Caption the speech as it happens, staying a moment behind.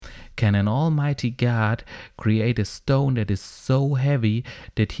can an almighty God create a stone that is so heavy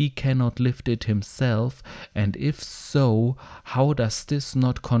that he cannot lift it himself? And if so, how does this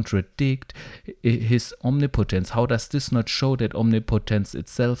not contradict his omnipotence? How does this not show that omnipotence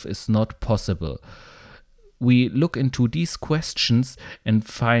itself is not possible? We look into these questions and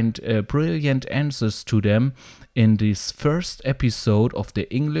find brilliant answers to them in this first episode of the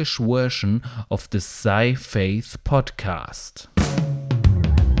English version of the SciFaith podcast.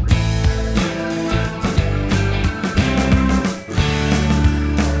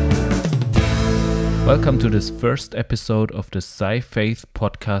 Welcome to this first episode of the SciFaith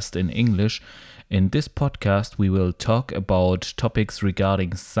podcast in English. In this podcast, we will talk about topics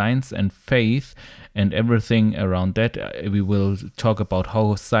regarding science and faith and everything around that. We will talk about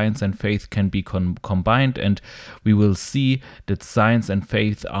how science and faith can be combined, and we will see that science and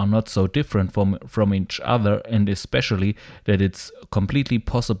faith are not so different from each other, and especially that it's completely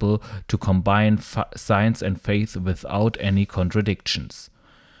possible to combine science and faith without any contradictions.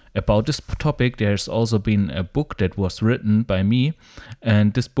 About this topic, there's also been a book that was written by me,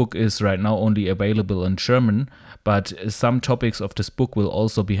 and this book is right now only available in German, but some topics of this book will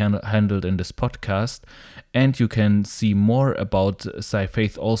also be handled in this podcast, and you can see more about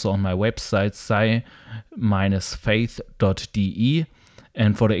SciFaith also on my website, sci-faith.de,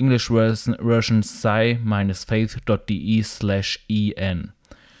 and for the English version, sci-faith.de/en.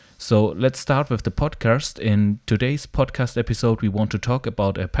 So let's start with the podcast. In today's podcast episode, we want to talk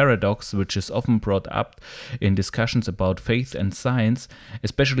about a paradox which is often brought up in discussions about faith and science,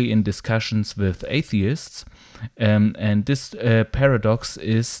 especially in discussions with atheists. And this paradox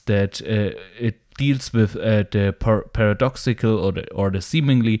is that it deals with the paradoxical or the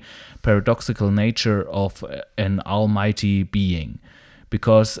seemingly paradoxical nature of an almighty being.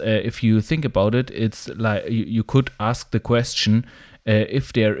 Because if you think about it, it's like you could ask the question,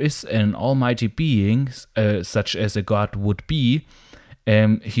 if there is an almighty being, such as a God would be,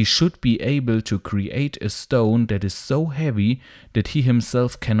 he should be able to create a stone that is so heavy that he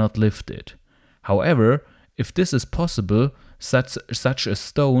himself cannot lift it. However, if this is possible, such a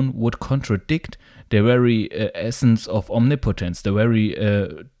stone would contradict the very essence of omnipotence, the very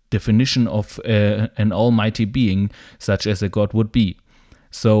definition of an almighty being, such as a God would be.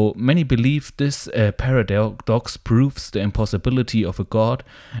 So many believe this paradox proves the impossibility of a God,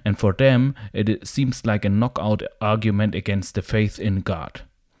 and for them it seems like a knockout argument against the faith in God.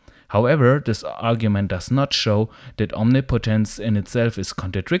 However, this argument does not show that omnipotence in itself is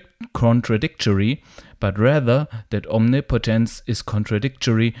contradictory, but rather that omnipotence is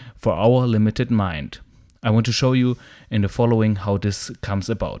contradictory for our limited mind. I want to show you in the following how this comes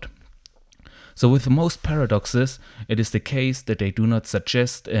about. So with most paradoxes, it is the case that they do not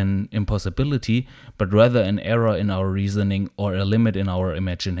suggest an impossibility, but rather an error in our reasoning or a limit in our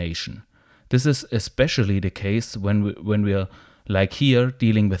imagination. This is especially the case when we are, like here,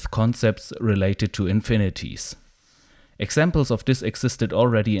 dealing with concepts related to infinities. Examples of this existed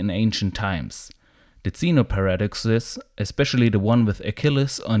already in ancient times. The Zeno paradoxes, especially the one with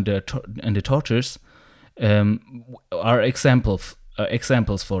Achilles and the tortoise, are examples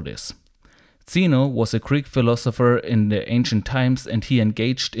for this. Zeno was a Greek philosopher in the ancient times, and he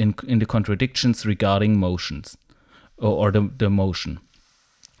engaged in the contradictions regarding motions, or the motion.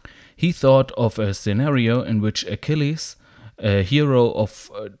 He thought of a scenario in which Achilles, a hero of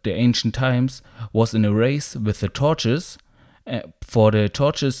the ancient times, was in a race with the tortoise. For the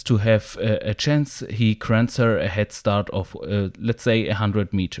tortoise to have a chance, he grants her a head start of, let's say,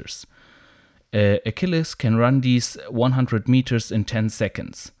 100 meters. Achilles can run these 100 meters in 10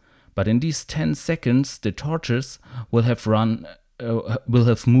 seconds. But in these 10 seconds, the tortoise will have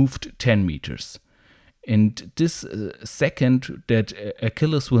moved 10 meters. In this second that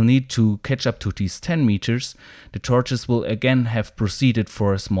Achilles will need to catch up to these 10 meters, the tortoise will again have proceeded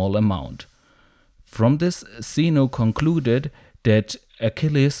for a small amount. From this, Zeno concluded that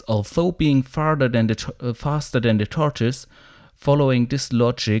Achilles, although being faster than the tortoise, following this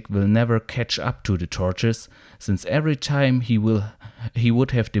logic will never catch up to the tortoise, since every time he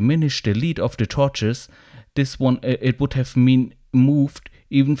would have diminished the lead of the tortoise, it would have moved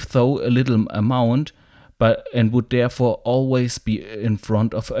even though a little amount, and would therefore always be in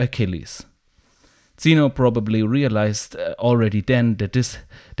front of Achilles. Zeno probably realized already then that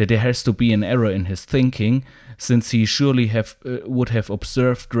there has to be an error in his thinking, since he surely would have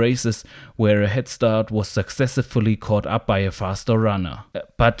observed races where a head start was successfully caught up by a faster runner.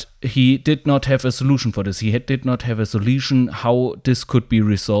 But he did not have a solution for this. He did not have a solution how this could be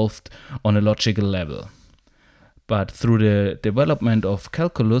resolved on a logical level. But through the development of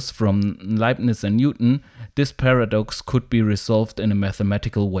calculus from Leibniz and Newton, this paradox could be resolved in a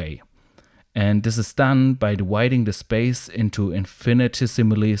mathematical way. And this is done by dividing the space into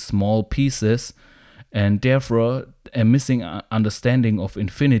infinitesimally small pieces, and therefore a missing understanding of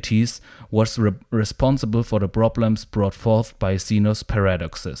infinities was responsible for the problems brought forth by Zeno's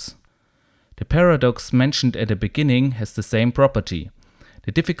paradoxes. The paradox mentioned at the beginning has the same property.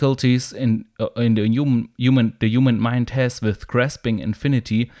 The difficulties in the human mind has with grasping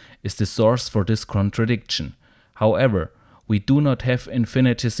infinity is the source for this contradiction. However, we do not have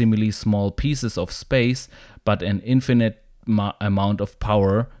infinitesimally small pieces of space, but an infinite amount of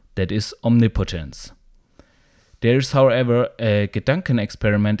power, that is omnipotence. There is, however, a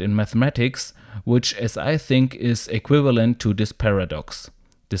Gedankenexperiment in mathematics, which, as I think, is equivalent to this paradox,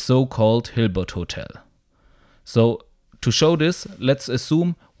 the so-called Hilbert Hotel. So, to show this, let's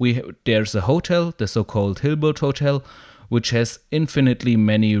assume there's a hotel, the so-called Hilbert Hotel, which has infinitely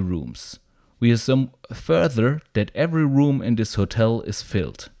many rooms. We assume further that every room in this hotel is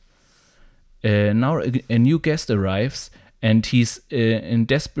filled. Now a new guest arrives, and he's in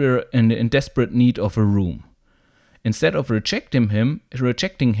desperate need of a room. Instead of rejecting him,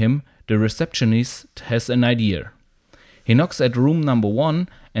 the receptionist has an idea. He knocks at room number 1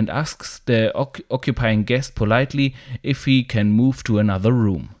 and asks the occupying guest politely if he can move to another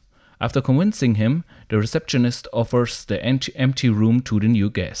room. After convincing him, the receptionist offers the empty room to the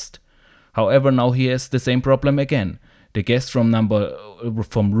new guest. However, now he has the same problem again. The guest from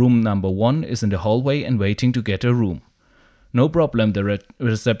room number 1 is in the hallway and waiting to get a room. No problem, the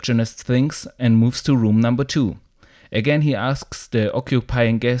receptionist thinks, and moves to room number 2. Again, he asks the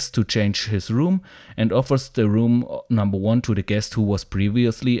occupying guest to change his room and offers the room number 1 to the guest who was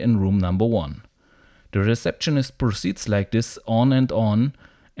previously in room number 1. The receptionist proceeds like this on,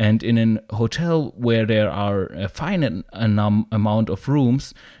 and in a hotel where there are a finite amount of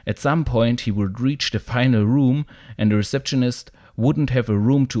rooms, at some point he would reach the final room and the receptionist wouldn't have a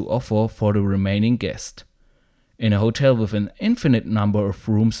room to offer for the remaining guest. In a hotel with an infinite number of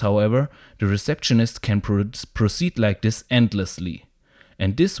rooms, however, the receptionist can proceed like this endlessly.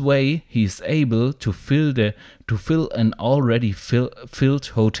 And this way he is able to fill an already filled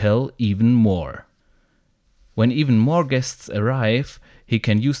hotel even more. When even more guests arrive, he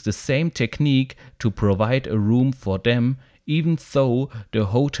can use the same technique to provide a room for them, even though the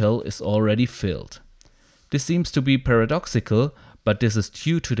hotel is already filled. This seems to be paradoxical, but this is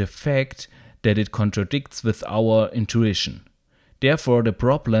due to the fact that it contradicts with our intuition. Therefore, the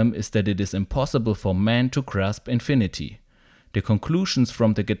problem is that it is impossible for man to grasp infinity. The conclusions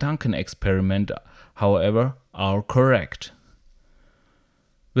from the Gedankenexperiment, however, are correct.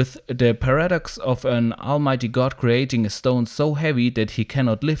 With the paradox of an almighty God creating a stone so heavy that he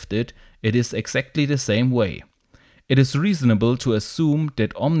cannot lift it, it is exactly the same way. It is reasonable to assume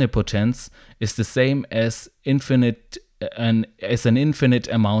that omnipotence is the same as an infinite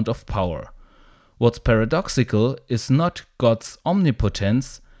amount of power. What's paradoxical is not God's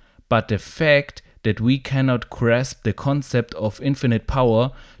omnipotence, but the fact that we cannot grasp the concept of infinite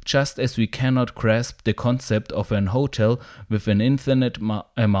power, just as we cannot grasp the concept of an hotel with an infinite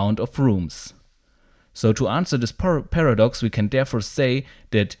amount of rooms. So to answer this paradox, we can therefore say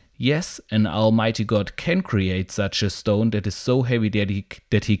that yes, an almighty God can create such a stone that is so heavy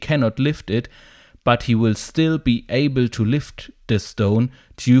that he cannot lift it, but he will still be able to lift the stone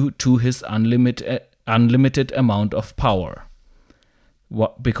due to his unlimited amount of power.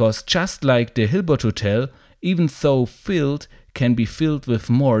 Because just like the Hilbert Hotel, even though filled can be filled with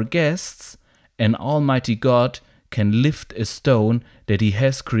more guests, an almighty God can lift a stone that he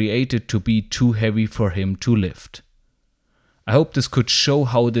has created to be too heavy for him to lift. I hope this could show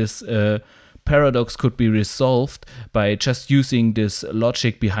how this paradox could be resolved by just using this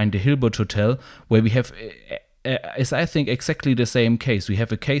logic behind the Hilbert Hotel, where we have, as I think, exactly the same case. We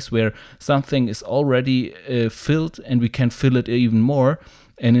have a case where something is already filled and we can fill it even more.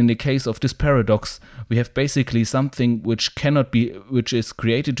 And in the case of this paradox, we have basically something which is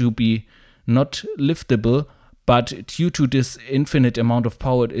created to be not liftable, but due to this infinite amount of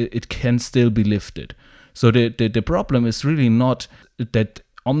power, it can still be lifted. So the problem is really not that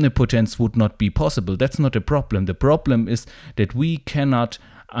omnipotence would not be possible. That's not a problem. The problem is that we cannot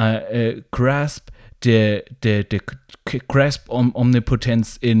grasp grasp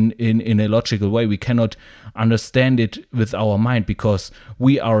omnipotence in a logical way. We cannot understand it with our mind because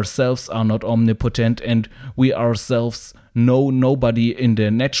we ourselves are not omnipotent, and we ourselves know nobody in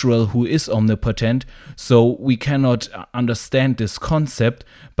the natural who is omnipotent, so we cannot understand this concept.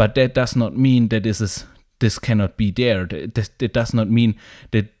 But that does not mean that this cannot be there. It does not mean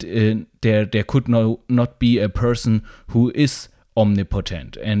that there could not be a person who is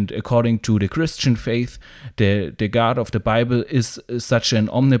omnipotent. And according to the Christian faith, the God of the Bible is such an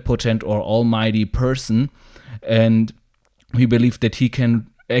omnipotent or almighty person, and we believe that he can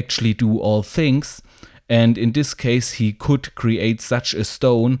actually do all things. And in this case, he could create such a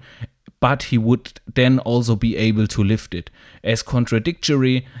stone, but he would then also be able to lift it. As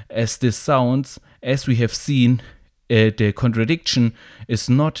contradictory as this sounds, as we have seen, the contradiction is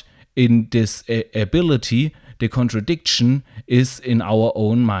not in this ability, the contradiction is in our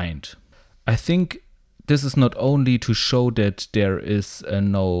own mind. I think this is not only to show that there is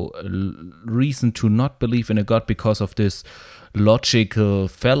no reason to not believe in a God because of this logical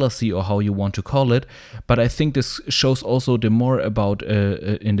fallacy, or how you want to call it, but I think this shows also the more about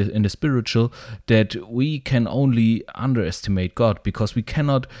in the spiritual, that we can only underestimate God, because we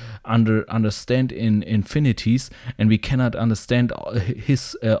cannot understand in infinities, and we cannot understand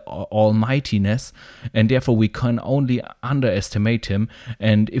his almightiness, and therefore we can only underestimate him.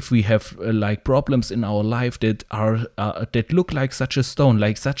 And if we have like problems in our life that are that look like such a stone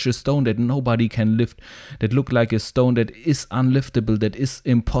that nobody can lift, that look like a stone that is unliftable, that is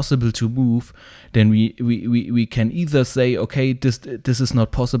impossible to move, then we can either say, okay, this is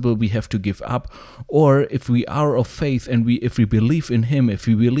not possible, we have to give up. Or if we are of faith and if we believe in him, if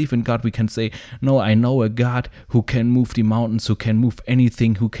we believe in God, we can say, no, I know a God who can move the mountains, who can move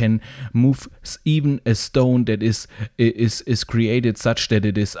anything, who can move even a stone that is created such that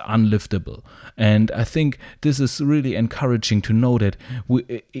it is unliftable. And I think this is really encouraging to know that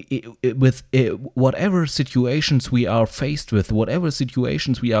with whatever situations we are faced with, whatever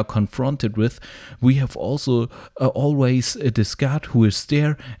situations we are confronted with, we have also always this God who is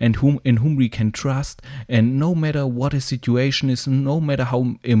there and in whom we can trust. And no matter what a situation is, no matter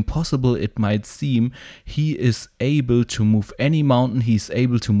how impossible it might seem, he is able to move any mountain, he is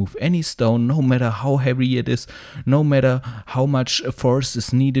able to move any stone, no matter how heavy it is, no matter how much force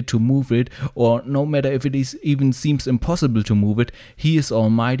is needed to move it, or no matter if it even seems impossible to move it. He is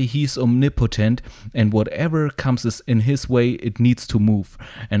almighty, he is omnipotent, and whatever comes in his way, it needs to move.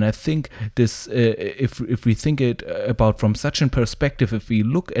 And I think this, if we think it about from such a perspective, if we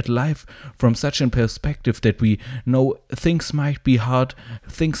look at life from such a perspective, that we know things might be hard,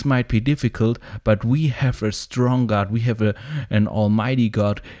 things might be difficult, but we have a strong God, we have an almighty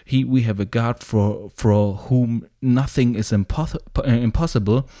God, we have a God for whom nothing is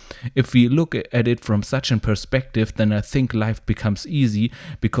impossible. If we look at it from such a perspective, then I think life becomes easy,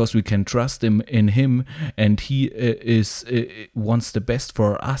 because we can trust in him, and he wants the best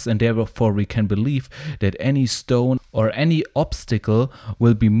for us, and therefore we can believe that any stone or any obstacle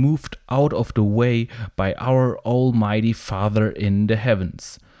will be moved out of the way by our Almighty Father in the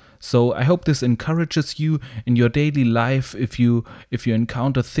heavens. So I hope this encourages you in your daily life. If you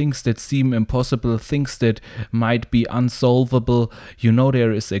encounter things that seem impossible, things that might be unsolvable, you know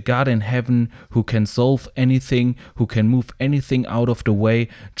there is a God in heaven who can solve anything, who can move anything out of the way.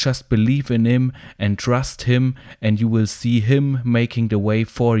 Just believe in him and trust him, and you will see him making the way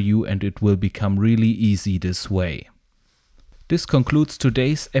for you, and it will become really easy this way. This concludes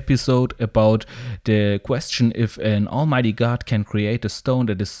today's episode about the question if an almighty God can create a stone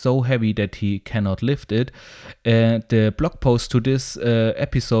that is so heavy that he cannot lift it. The blog post to this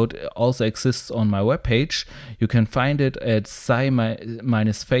episode also exists on my webpage. You can find it at sci-faith.de/en.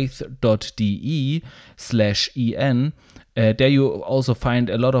 There you also find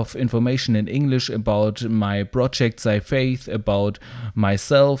a lot of information in English about my project SciFaith, about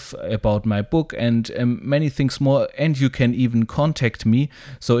myself, about my book, and many things more. And you can even contact me.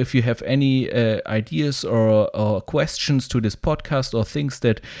 So if you have any ideas or questions to this podcast, or things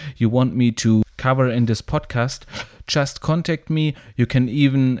that you want me to cover in this podcast, just contact me. You can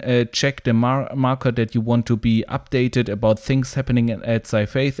even check the marker that you want to be updated about things happening at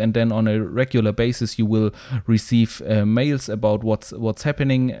SciFaith, and then on a regular basis you will receive mails about what's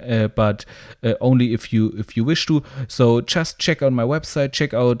happening, but only if you wish to. So just check out my website,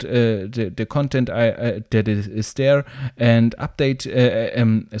 check out the content that is there, and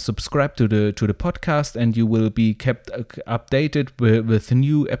subscribe to the podcast, and you will be kept updated with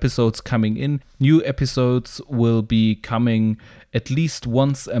new episodes coming in. New episodes will be coming at least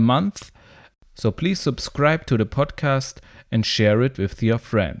once a month. So please subscribe to the podcast and share it with your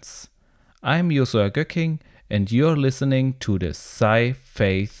friends. I'm Joshua Göcking, and you're listening to the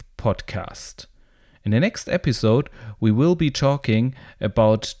SciFaith podcast. In the next episode, we will be talking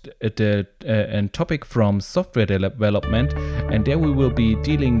about a topic from software development, and there we will be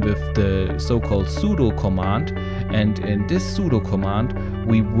dealing with the so-called sudo command. And in this sudo command,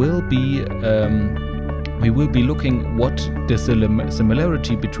 we will be we will be looking what the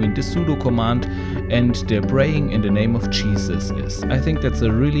similarity between this sudo command and the praying in the name of Jesus is. I think that's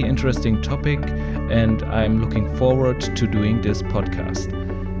a really interesting topic, and I'm looking forward to doing this podcast.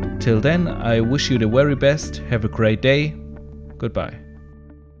 Till then, I wish you the very best. Have a great day. Goodbye.